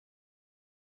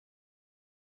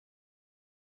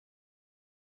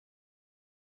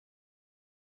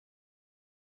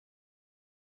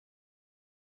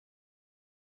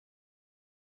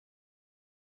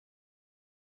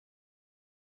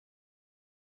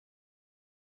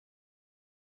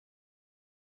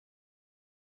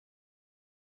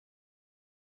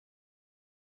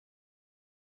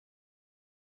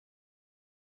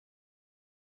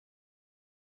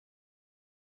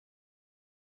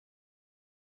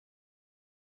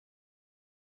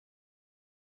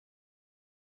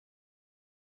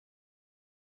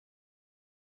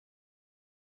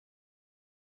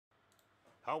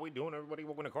How we doing, everybody?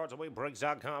 Welcome to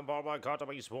CardsAwayBreaks.com, powered by Cards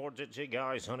Away Sports. It's your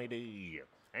guy, Sunny D.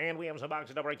 And we have some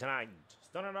boxes to break tonight.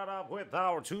 Starting it off with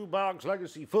our two-box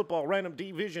Legacy Football Random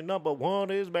Division number 1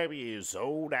 is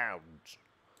sold out.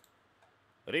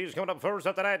 It is coming up first.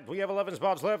 After that, we have 11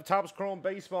 spots left. Topps Chrome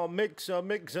Baseball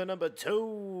Mixer number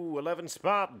 2, 11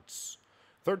 spots.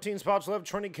 13 spots left,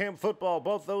 Training Camp Football.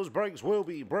 Both those breaks will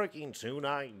be breaking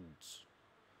tonight.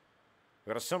 We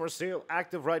got a summer sale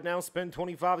active right now. Spend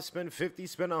 25, spend 50,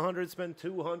 spend 100, spend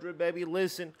 200, baby.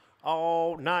 Listen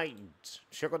all night.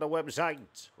 Check out the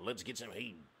website. Let's get some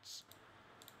heats.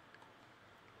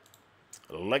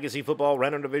 Legacy Football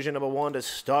Random Division number 1 to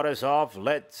start us off.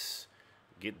 Let's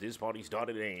get this party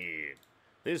started in.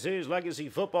 This is Legacy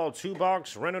Football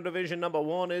 2-box Random Division number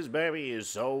 1 is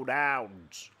sold out.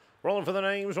 Rolling for the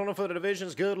names, rolling for the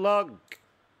divisions. Good luck.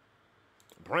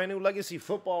 Brand new Legacy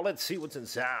Football. Let's see what's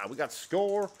inside. We got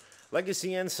Score,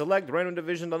 Legacy, and Select. Random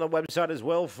Division on the website as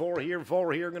well. 4 here.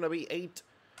 Going to be 8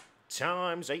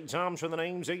 times. 8 times for the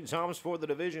names, 8 times for the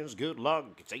divisions. Good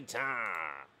luck. It's 8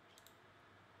 times.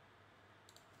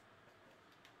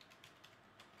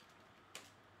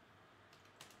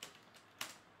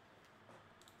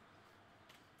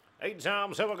 Eight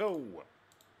times. Here we go.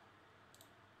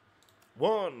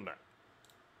 1,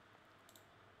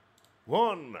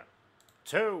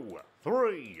 2,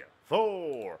 3,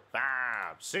 4, 5,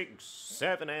 6,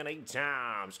 7, and 8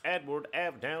 times. Edward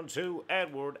F down to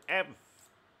Edward F.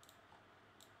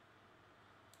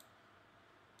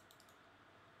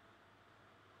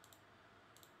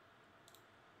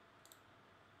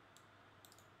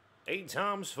 Eight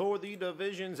times for the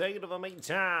divisions, 8 of them, 8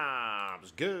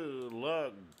 times. Good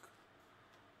luck.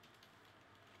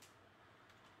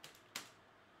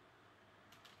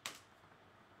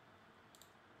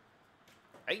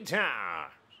 Eight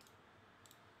times.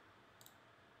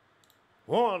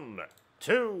 1,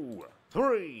 2,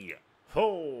 3,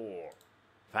 4,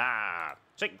 5,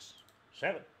 6,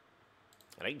 7,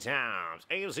 and 8 times.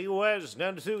 AFC West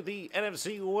down to the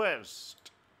NFC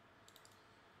West.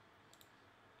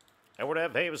 Edward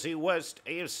F, AFC West,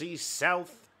 AFC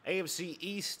South, AFC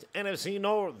East, NFC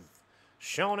North.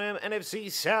 Sean M, NFC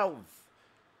South.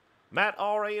 Matt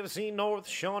R, AFC North.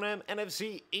 Sean M,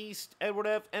 NFC East. Edward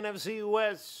F, NFC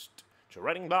West.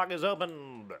 Trading block is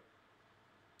opened.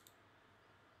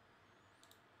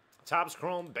 Topps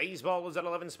Chrome Baseball is at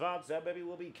 11 spots. That baby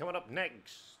will be coming up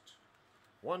next.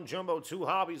 1 jumbo, 2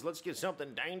 hobbies. Let's get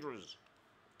something dangerous.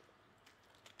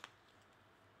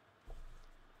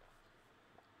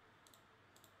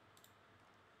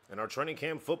 And our Training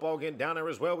Camp Football getting down there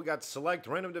as well. We got Select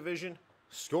Random Division,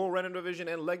 Score Random Division,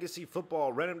 and Legacy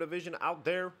Football Random Division out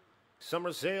there.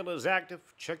 Summer sale is active.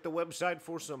 Check the website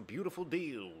for some beautiful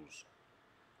deals.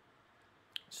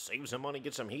 Save some money,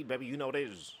 get some heat, baby. You know it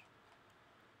is.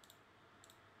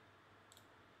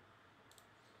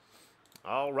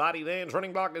 Alrighty then,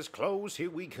 turning block is closed. Here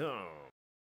we come.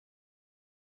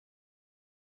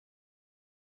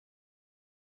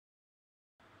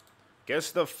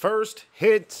 Guess the first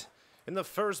hit in the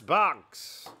first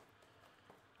box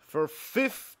for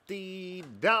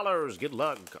 $50. Good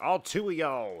luck. All 2 of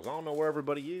y'all. I don't know where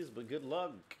everybody is, but good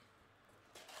luck.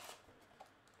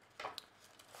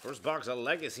 First box of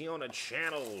Legacy on the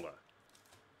channel.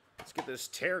 Let's get this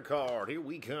tear card. Here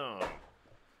we come.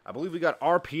 I believe we got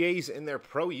RPAs in their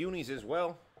Pro Unis as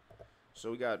well. So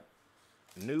we got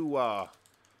new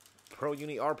Pro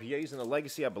Uni RPAs in the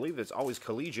Legacy. I believe it's always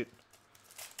collegiate.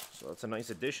 So that's a nice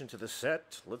addition to the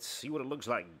set. Let's see what it looks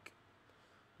like.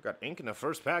 We got ink in the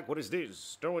first pack. What is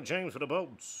this? Derwin James for the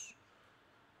Bolts.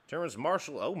 Terrence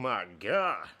Marshall. Oh my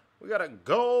God. We got a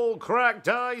gold cracked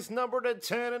ice number to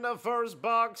 10 in the first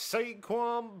box.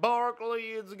 Saquon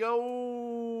Barkley. It's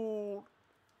gold.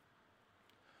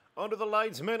 Under the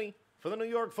lights mini for the New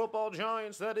York Football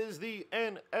Giants. That is the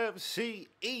NFC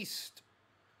East.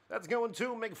 That's going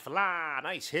to McFly.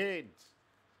 Nice hit.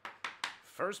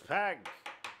 First pack.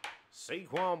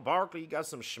 Saquon Barkley. Got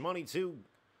some shmoney too.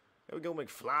 There we go,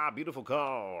 McFly. Beautiful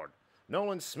card.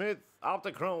 Nolan Smith,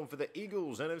 Optichrome for the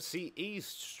Eagles. NFC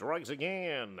East strikes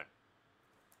again.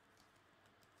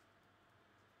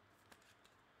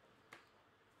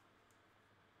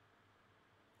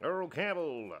 Earl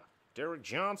Campbell, Derek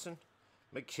Johnson,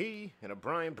 McKee, and a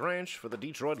Brian Branch for the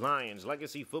Detroit Lions.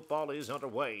 Legacy Football is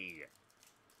underway.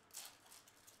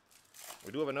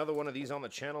 We do have another one of these on the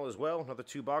channel as well. Another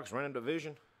 2-box Random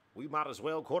Division. We might as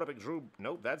well. Quarterback Drew.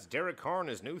 Nope, that's Derek Carr and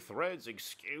his new threads.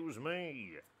 Excuse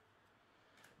me.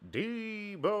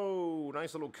 Debo.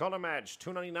 Nice little color match.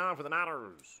 $2.99 for the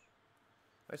Niners.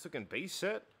 Nice looking base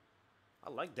set.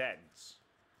 I like that.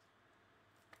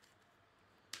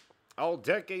 All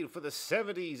decade for the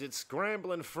 70s. It's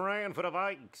Scrambling Fran for the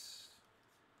Vikes.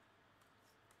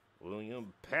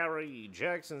 William Perry,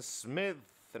 Jackson Smith,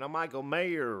 and a Michael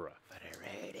Mayer for the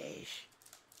Raiders.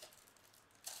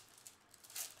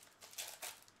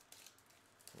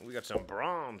 We got some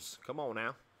bronze. Come on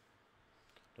now.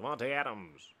 Devontae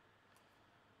Adams.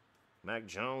 Mac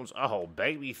Jones. Oh,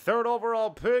 baby. 3rd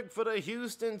overall pick for the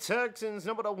Houston Texans.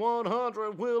 Number to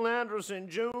 100, Will Anderson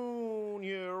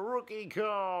Jr. Rookie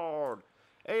card.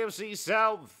 AFC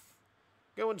South.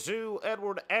 Going to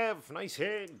Edward F. Nice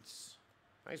hits.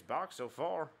 Nice box so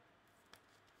far.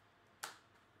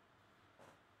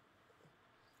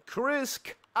 Chris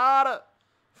Carter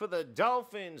for the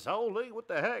Dolphins. Holy, what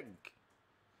the heck?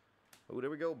 Oh, there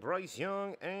we go. Bryce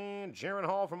Young and Jaron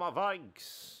Hall for my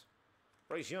Vikes.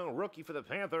 Bryce Young, rookie for the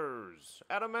Panthers.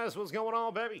 Adam S., what's going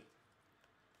on, baby?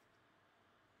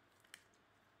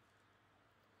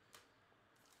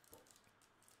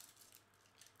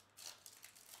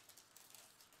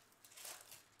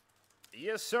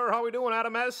 Yes, sir. How we doing,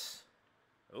 Adam S.?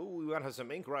 Oh, we got to have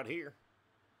some ink right here.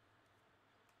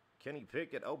 Kenny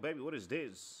Pickett. Oh, baby, what is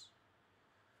this?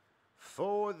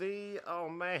 For the, oh,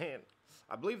 man.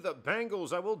 I believe the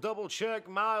Bengals. I will double check.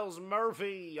 Myles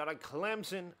Murphy out of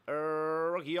Clemson.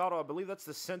 Rookie auto. I believe that's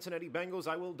the Cincinnati Bengals.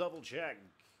 I will double check.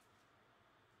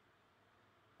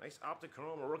 Nice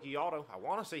Optichrome rookie auto. I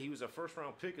want to say he was a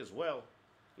 1st-round pick as well.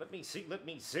 Let me see. Let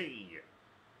me see.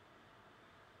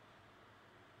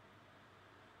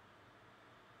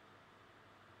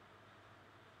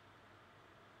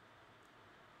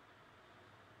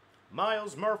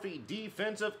 Myles Murphy,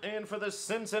 defensive end for the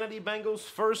Cincinnati Bengals,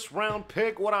 1st-round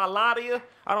pick. Would I lie to you?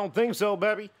 I don't think so,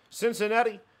 baby.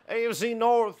 Cincinnati, AFC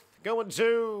North, going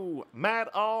to Matt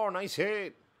R. Nice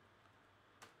hit.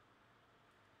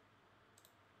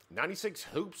 96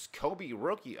 Hoops, Kobe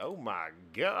rookie. Oh, my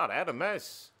God, Adam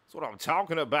S. That's what I'm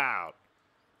talking about.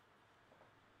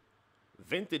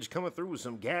 Vintage coming through with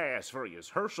some gas for you.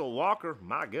 Herschel Walker,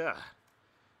 my God.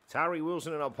 Tyree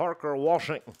Wilson and a Parker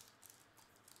Washington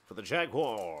for the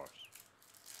Jaguars.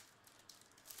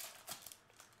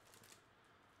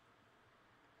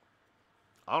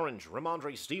 Orange,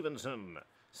 Ramondre Stevenson.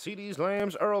 CeeDee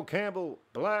Lambs, Earl Campbell.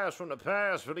 Blast from the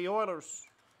past for the Oilers.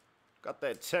 Got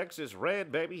that Texas red,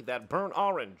 baby. That burnt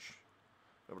orange.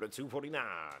 Number to 249.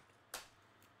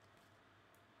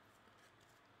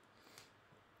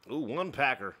 Ooh, one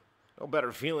Packer. No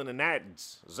better feeling than that.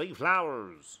 Zay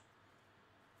Flowers.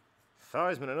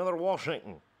 Theismann, another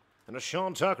Washington. And a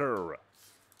Sean Tucker.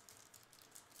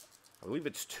 I believe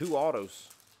it's 2 autos.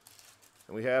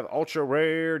 And we have ultra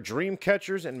rare dream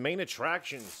catchers and main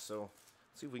attractions. So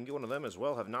let's see if we can get one of them as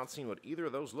well. Have not seen what either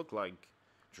of those look like.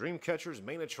 Dream catchers,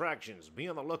 main attractions. Be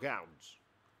on the lookout.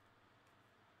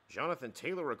 Jonathan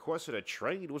Taylor requested a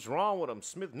trade. What's wrong with him?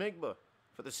 Smith Nigba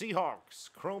for the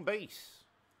Seahawks. Chrome base.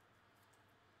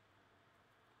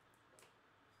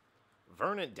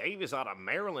 Vernon Davis out of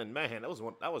Maryland, man,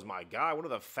 that was my guy. One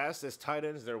of the fastest tight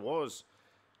ends there was.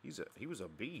 He was a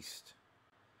beast.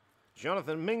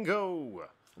 Jonathan Mingo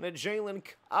and a Jalen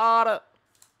Carter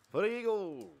for the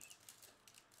Eagles.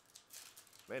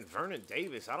 Man, Vernon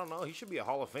Davis, I don't know. He should be a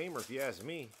Hall of Famer if you ask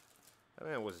me. That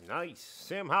man was nice.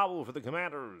 Sam Howell for the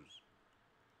Commanders.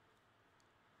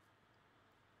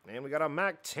 And we got a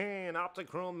Mac 10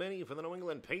 Optichrome Mini for the New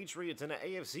England Patriots in the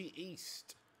AFC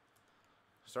East.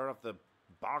 Start off the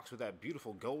box with that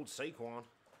beautiful gold Saquon.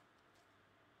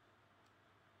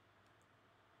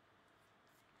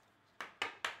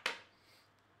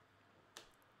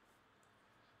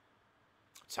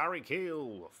 Tyreek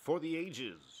Hill for the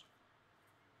ages.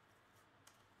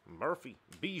 Murphy,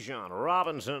 Bijan,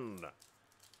 Robinson.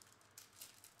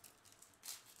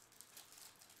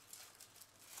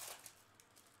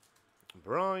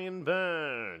 Brian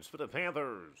Burns for the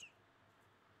Panthers.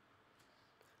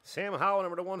 Sam Howell,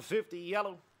 number to 150,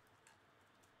 yellow.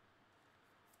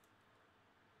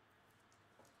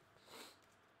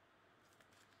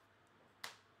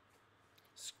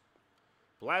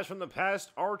 Blast from the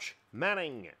past, Arch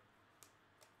Manning.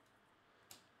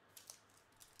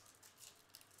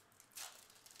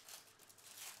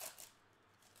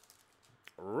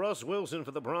 Russ Wilson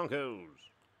for the Broncos.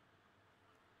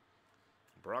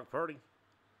 Brock Purdy.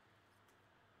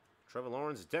 Trevor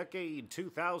Lawrence, decade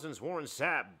 2000s, Warren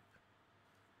Sapp.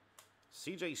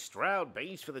 CJ Stroud,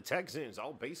 base for the Texans.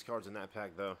 All base cards in that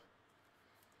pack, though.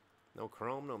 No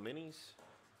chrome, no minis.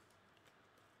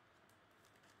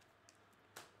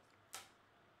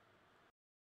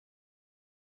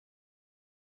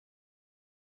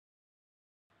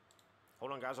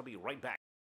 Hold on, guys. I'll be right back.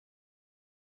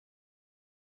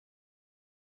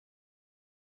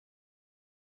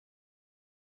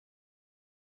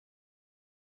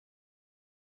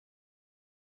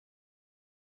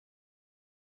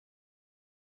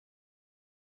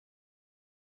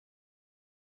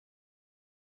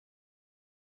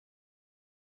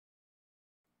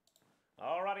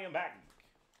 Alrighty, I'm back.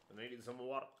 I needed some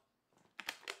water.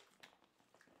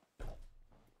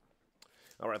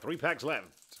 All right, 3 packs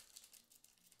left.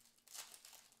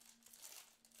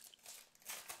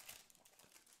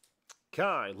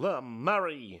 Kyler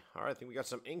Murray. All right, I think we got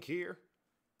some ink here.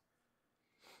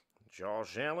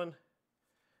 Josh Allen.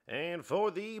 And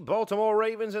for the Baltimore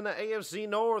Ravens in the AFC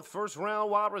North, first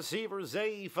round wide receiver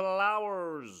Zay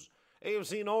Flowers.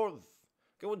 AFC North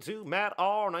going to Matt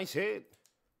R. Nice hit.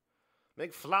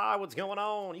 McFly, what's going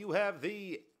on? You have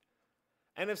the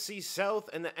NFC South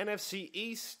and the NFC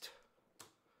East.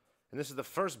 And this is the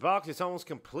first box. It's almost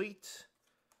complete.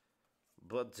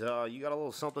 But you got a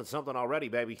little something already,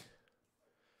 baby.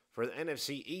 For the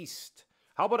NFC East.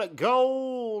 How about a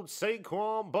gold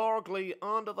Saquon Barkley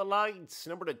under the lights,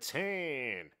 number to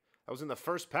 10. That was in the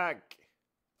first pack.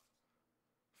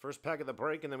 First pack of the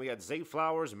break. And then we got Zay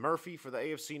Flowers, Murphy for the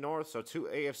AFC North. So 2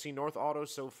 AFC North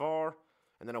autos so far.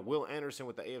 And then a Will Anderson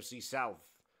with the AFC South.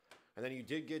 And then you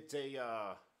did get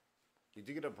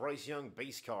a Bryce Young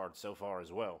base card so far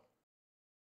as well.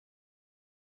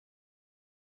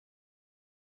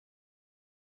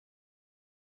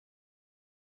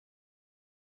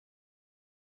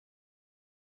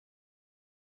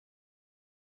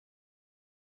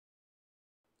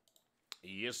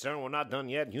 Yes, sir. We're not done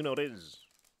yet. You know it is.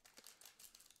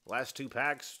 Last 2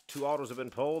 packs. 2 autos have been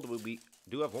pulled. We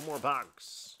do have one more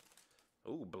box.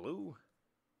 Oh, blue.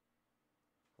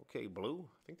 Okay, blue.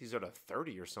 I think these are the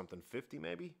 30 or something. 50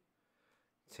 maybe.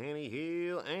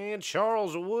 Tannehill and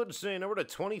Charles Woodson over to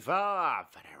 25.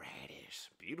 There it is.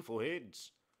 Beautiful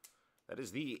hits. That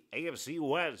is the AFC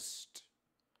West.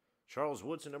 Charles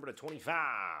Woodson over to 25.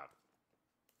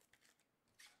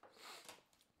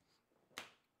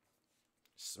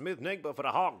 Smith-Njigba for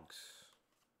the Hogs.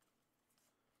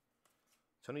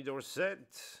 Tony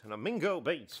Dorsett and a Mingo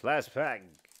Bates. Last pack.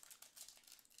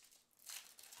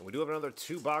 And we do have another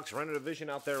 2-box random division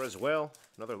out there as well.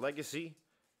 Another legacy.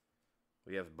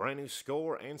 We have brand new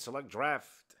score and select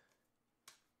draft.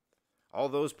 All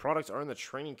those products are in the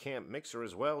training camp mixer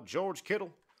as well. George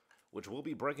Kittle, which we'll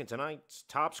be breaking tonight.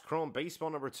 Topps Chrome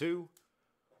Baseball number 2.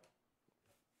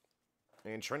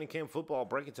 And training camp football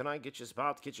breaking tonight. Get your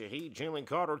spots, get your heat. Jalen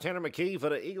Carter, Tanner McKee for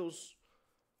the Eagles.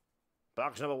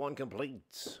 Box number 1 complete.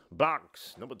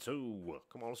 Box number 2.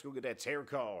 Come on, let's go get that tear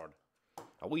card.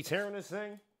 Are we tearing this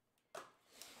thing?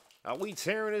 Are we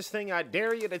tearing this thing? I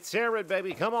dare you to tear it,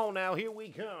 baby. Come on now. Here we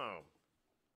come.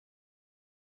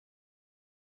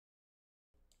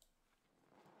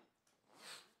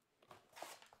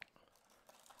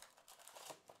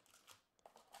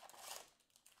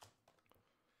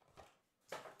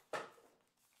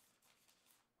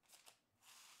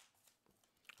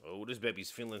 Oh, this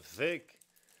baby's feeling thick.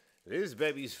 This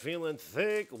baby's feeling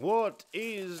thick. What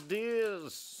is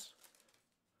this?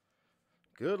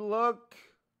 Good luck.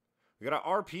 We got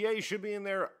an RPA. Should be in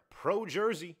their pro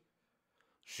jersey.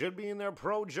 Should be in their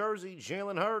pro jersey.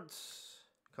 Jalen Hurts.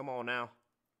 Come on now.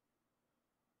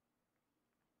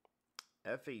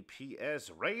 FAPS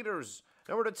Raiders.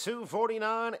 Number to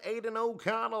 249. Aiden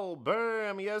O'Connell.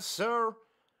 Bam. Yes, sir.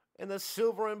 In the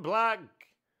silver and black.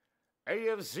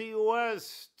 AFC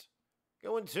West.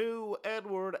 Going to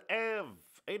Edward F.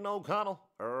 Aiden O'Connell.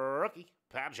 Rookie.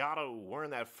 Patch auto.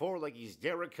 Wearing that 4 like he's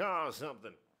Derek Carr or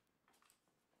something.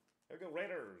 There we go,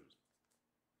 Raiders.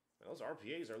 Those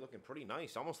RPAs are looking pretty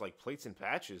nice. Almost like plates and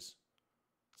patches.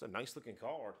 It's a nice looking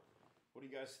card. What do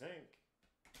you guys think?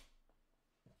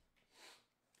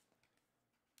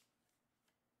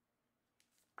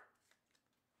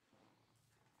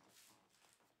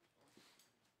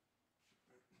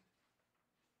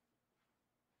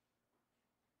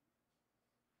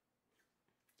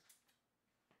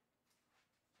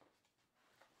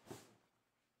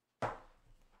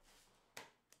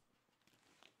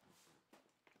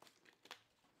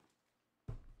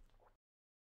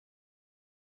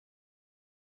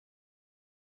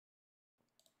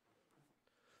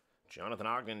 Jonathan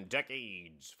Ogden,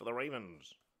 decades for the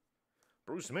Ravens.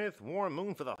 Bruce Smith, Warren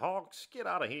Moon for the Hawks. Get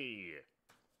out of here.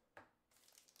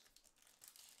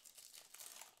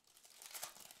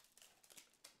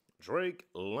 Drake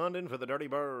London for the Dirty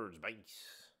Birds. Base.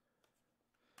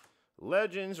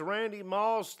 Legends, Randy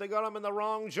Moss. They got him in the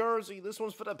wrong jersey. This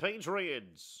one's for the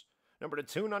Patriots. Number to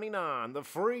 299, the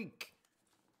Freak.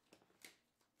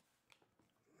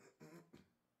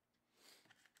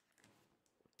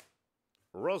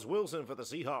 Russ Wilson for the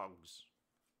Seahawks.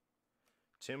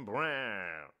 Tim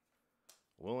Brown.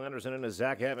 Will Anderson and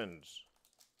Zach Evans.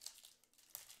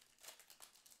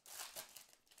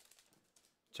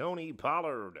 Tony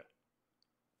Pollard.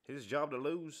 His job to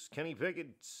lose. Kenny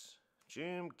Pickett.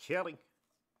 Jim Kelly.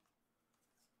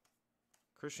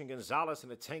 Christian Gonzalez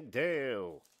and a Tank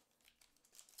Dell.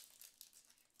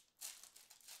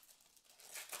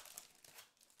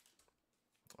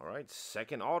 All right,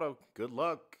 second auto. Good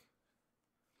luck.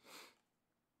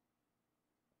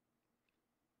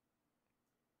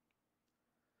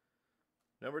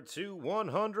 Number 2,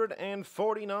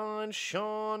 149,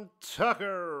 Sean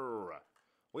Tucker.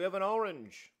 We have an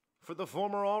orange for the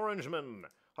former Orangeman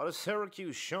out of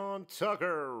Syracuse, Sean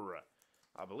Tucker.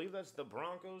 I believe that's the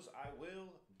Broncos. I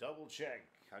will double check.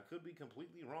 I could be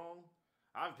completely wrong.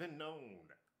 I've been known.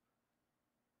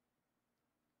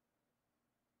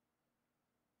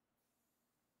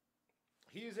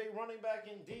 He is a running back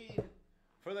indeed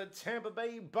for the Tampa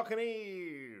Bay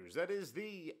Buccaneers. That is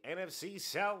the NFC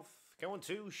South. Going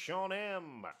to Sean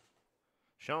M.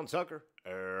 Sean Tucker.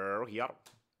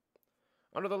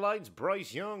 Under the lights,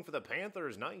 Bryce Young for the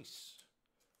Panthers. Nice.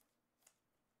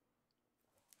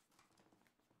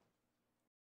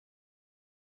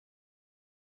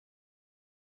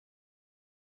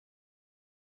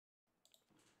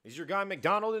 Is your guy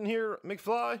McDonald in here,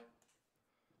 McFly?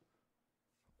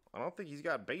 I don't think he's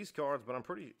got base cards, but I'm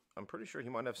pretty sure he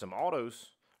might have some autos.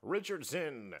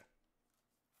 Richardson.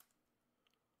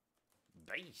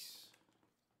 Base.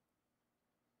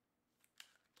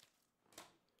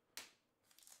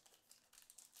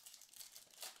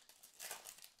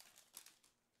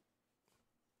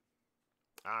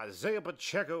 Isaiah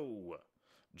Pacheco.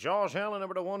 Josh Allen,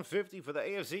 number 150 for the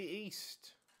AFC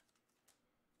East.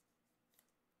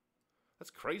 That's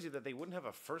crazy that they wouldn't have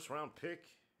a first-round pick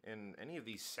in any of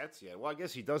these sets yet. Well, I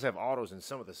guess he does have autos in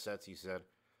some of the sets, he said.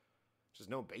 Just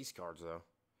no base cards, though.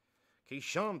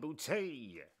 Keyshawn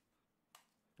Boutte.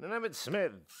 And Emmitt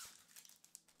Smith.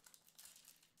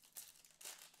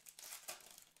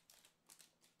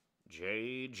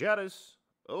 Jay Jettis.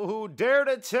 Oh, who dare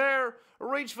to tear?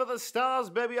 Reach for the stars,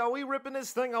 baby. Are we ripping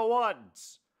this thing or what?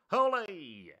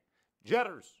 Holy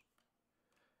Jetters.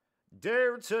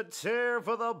 Dare to tear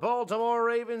for the Baltimore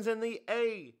Ravens in the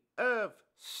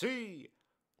AFC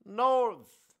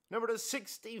North. Number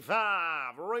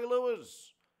 65, Ray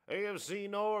Lewis. AFC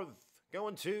North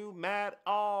going to Matt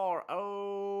R.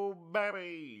 Oh,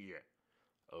 baby.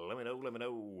 Let me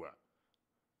know.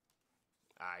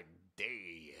 I dare.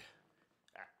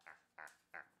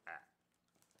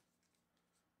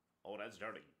 Oh, that's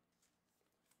dirty.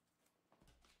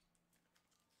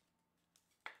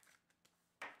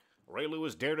 Ray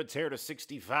Lewis, dare to tear to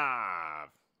 65.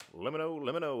 Let me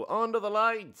know. Under the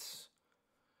lights.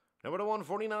 Number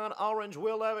 149, Orange,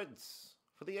 Will Evans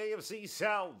for the AFC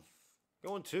South.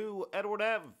 Going to Edward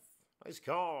F. Nice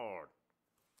card.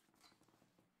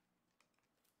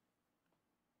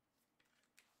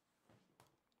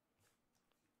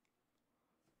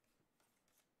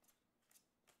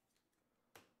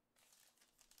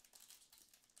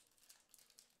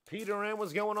 Peter M,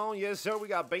 what's going on? Yes, sir. We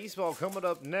got baseball coming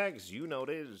up next. You know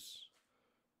this.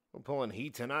 We're pulling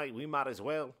heat tonight. We might as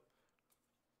well.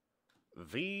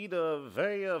 Vita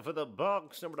Vea for the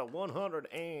Bucks, number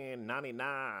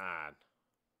 199.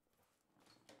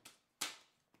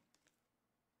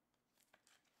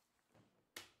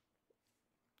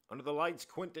 Under the lights,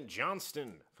 Quentin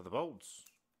Johnston for the Bolts.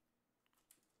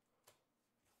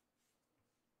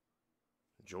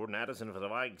 Jordan Addison for the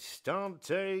Vikes.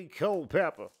 Dante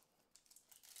Culpepper.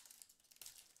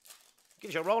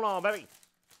 Get your roll on, baby.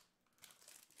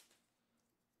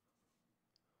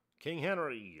 King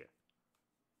Henry.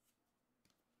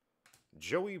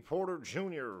 Joey Porter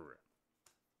Jr.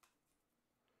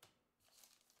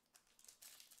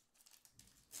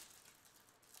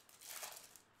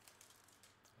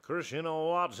 Christian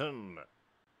Watson.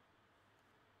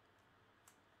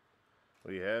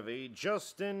 We have a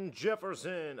Justin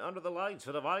Jefferson under the lights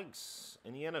for the Vikes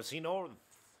in the NFC North.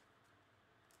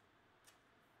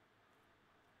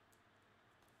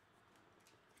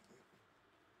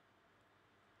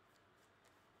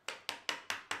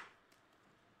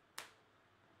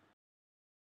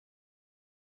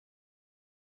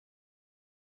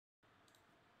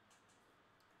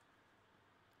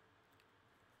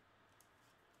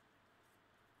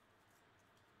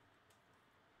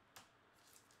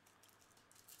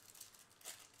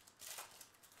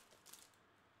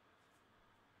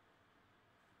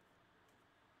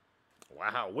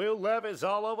 Wow, Will Levis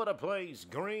all over the place.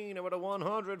 Green over to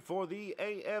 100 for the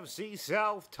AFC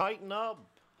South. Tighten up.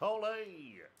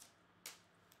 Holy.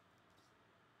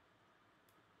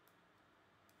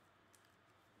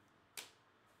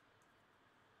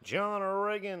 John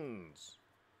Riggins.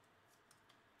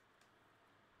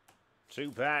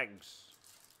 2 packs.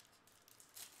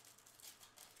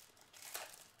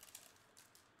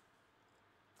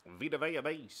 Vita Vea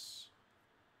base.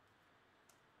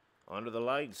 Under the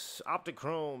lights,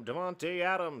 Optichrome, Devontae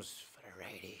Adams for the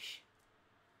Raiders.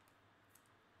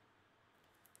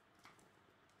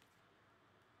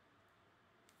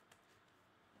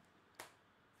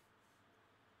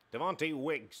 Devontae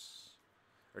Wicks,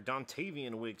 or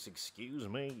Dontavian Wicks, excuse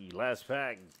me. Last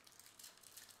pack.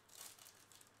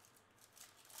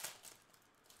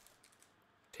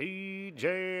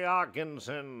 T.J.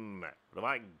 Hockenson for the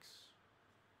Vikes.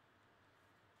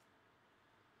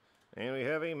 And we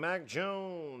have a Mac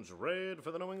Jones, red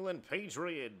for the New England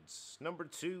Patriots. Number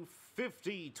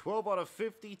 250, 12 out of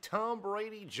 50, Tom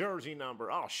Brady jersey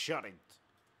number. Oh, shut it.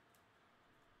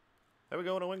 There we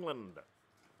go, New England.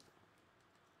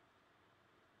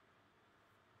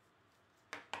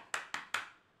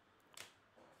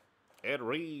 Ed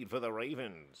Reed for the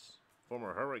Ravens,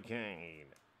 former Hurricane.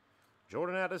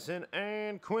 Jordan Addison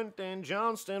and Quentin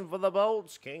Johnston for the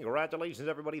Bolts. Congratulations,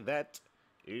 everybody. That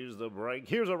is the break.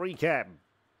 Here's a recap.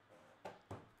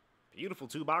 Beautiful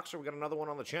two-boxer. We got another one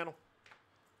on the channel.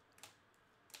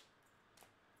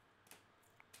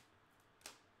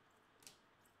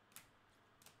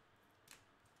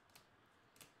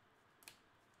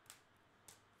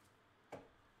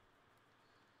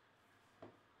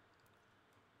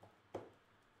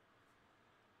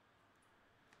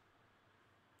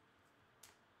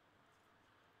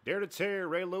 Dare to Tear,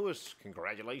 Ray Lewis,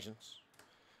 congratulations.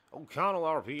 O'Connell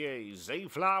RPA, Zay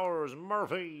Flowers,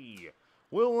 Murphy.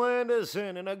 Will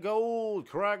Anderson in a gold,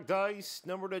 cracked ice,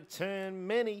 number to 10,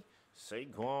 Mini,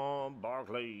 Saquon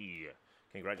Barkley.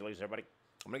 Congratulations, everybody.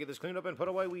 I'm going to get this cleaned up and put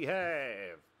away. We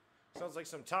have, sounds like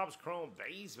some Topps Chrome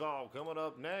baseball coming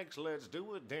up next. Let's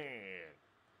do it, Dan.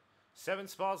 7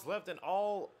 spots left in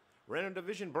all random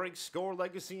division breaks, score,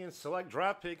 legacy, and select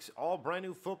draft picks. All brand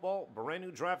new football, brand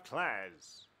new draft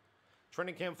class.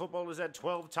 Training camp football is at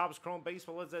 12. Topps Chrome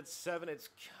baseball is at 7. It's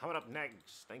coming up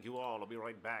next. Thank you all. I'll be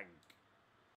right back.